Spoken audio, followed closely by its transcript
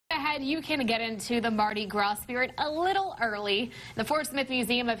ahead, you can get into the Pardi Gras spirit a little early. The Fort Smith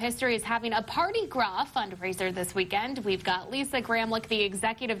Museum of History is having a Pardi Gras fundraiser this weekend. We've got Lisa Gramlich, the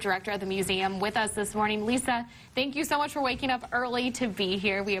executive director of the museum, with us this morning. Lisa, thank you so much for waking up early to be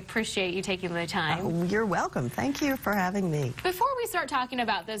here. We appreciate you taking the time. You're welcome. Thank you for having me. Before we start talking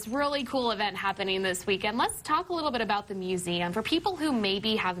about this really cool event happening this weekend, let's talk a little bit about the museum. For people who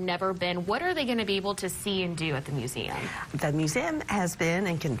maybe have never been, what are they going to be able to see and do at the museum? The museum has been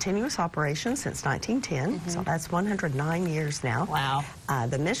in continuous operation since 1910, so that's 109 years now. Wow.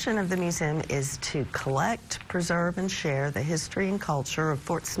 The mission of the museum is to collect, preserve, and share the history and culture of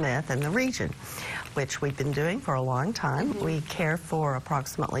Fort Smith and the region, which we've been doing for a long time. We care for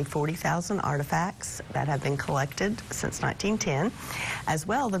approximately 40,000 artifacts that have been collected since 1910. As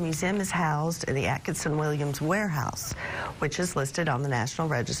well, the museum is housed in the Atkinson Williams Warehouse, which is listed on the National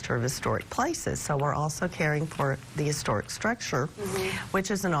Register of Historic Places. So we're also caring for the historic structure,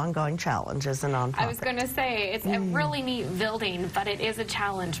 which is an ongoing challenge as a nonprofit. I was going to say, it's a really neat building, but it is a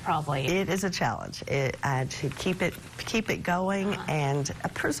challenge probably. It is a challenge to keep it going and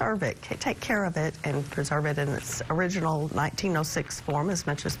preserve it, take care of it, and preserve it in its original 1906 form as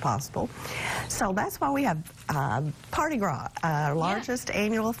much as possible. So that's why we have Pardi Gras, our largest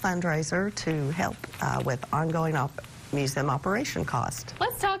annual fundraiser to help with ongoing museum operation cost.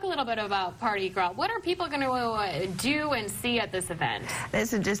 Let's talk a little bit about Pardi Gras. What are people going to do and see at this event?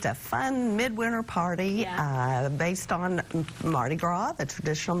 This is just a fun midwinter party based on Mardi Gras, the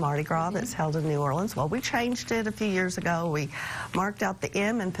traditional Mardi Gras that's held in New Orleans. Well, we changed it a few years ago. We marked out the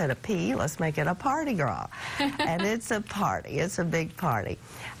M and put a P. Let's make it a Pardi Gras. And it's a party. It's a big party.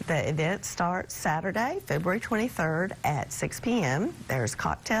 The event starts Saturday, February 23rd at 6 p.m. There's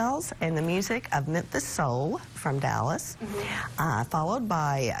cocktails and the music of Memphis Soul from Dallas, followed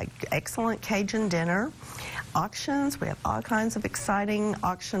by an excellent Cajun dinner, auctions. We have all kinds of exciting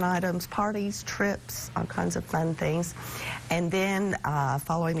auction items, parties, trips, all kinds of fun things. And then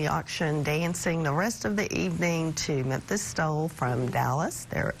following the auction, dancing the rest of the evening to Memphis Soul from Dallas.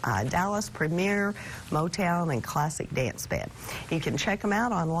 They're Dallas premier Motown and classic dance band. You can check them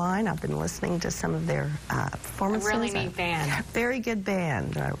out online. I've been listening to some of their performances. A really neat band. Very good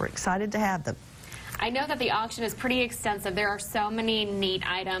band. We're excited to have them. I know that the auction is pretty extensive. There are so many neat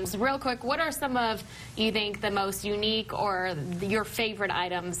items. Real quick, what are some of, you think, the most unique or your favorite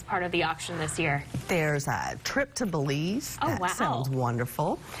items part of the auction this year? There's a trip to Belize. Oh, that wow. Sounds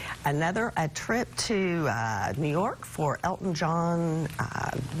wonderful. A trip to New York for Elton John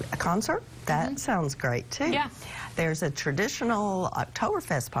concert. That sounds great, too. Yeah. There's a traditional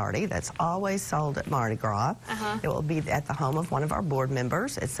Oktoberfest party that's always sold at Mardi Gras. It will be at the home of one of our board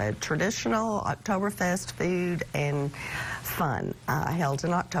members. It's a traditional Oktoberfest food and fun, held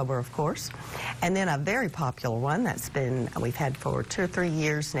in October, of course. And then a very popular one that's we've had for 2 or 3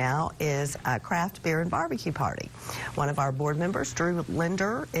 years now is a craft beer and barbecue party. One of our board members, Drew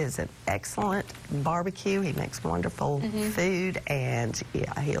Linder, is an excellent barbecue. He makes wonderful food, and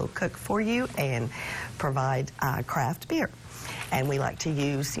he'll cook for you and provide craft beer. And we like to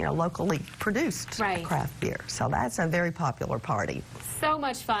use, locally produced craft beer. So that's a very popular party. So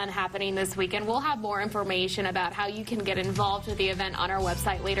much fun happening this weekend. We'll have more information about how you can get involved with the event on our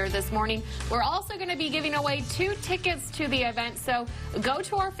website later this morning. We're also going to be giving away 2 tickets to the event. So go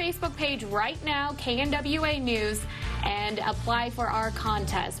to our Facebook page right now, KNWA News, and apply for our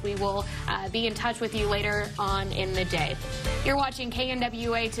contest. We will be in touch with you later on in the day. You're watching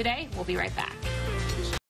KNWA Today. We'll be right back.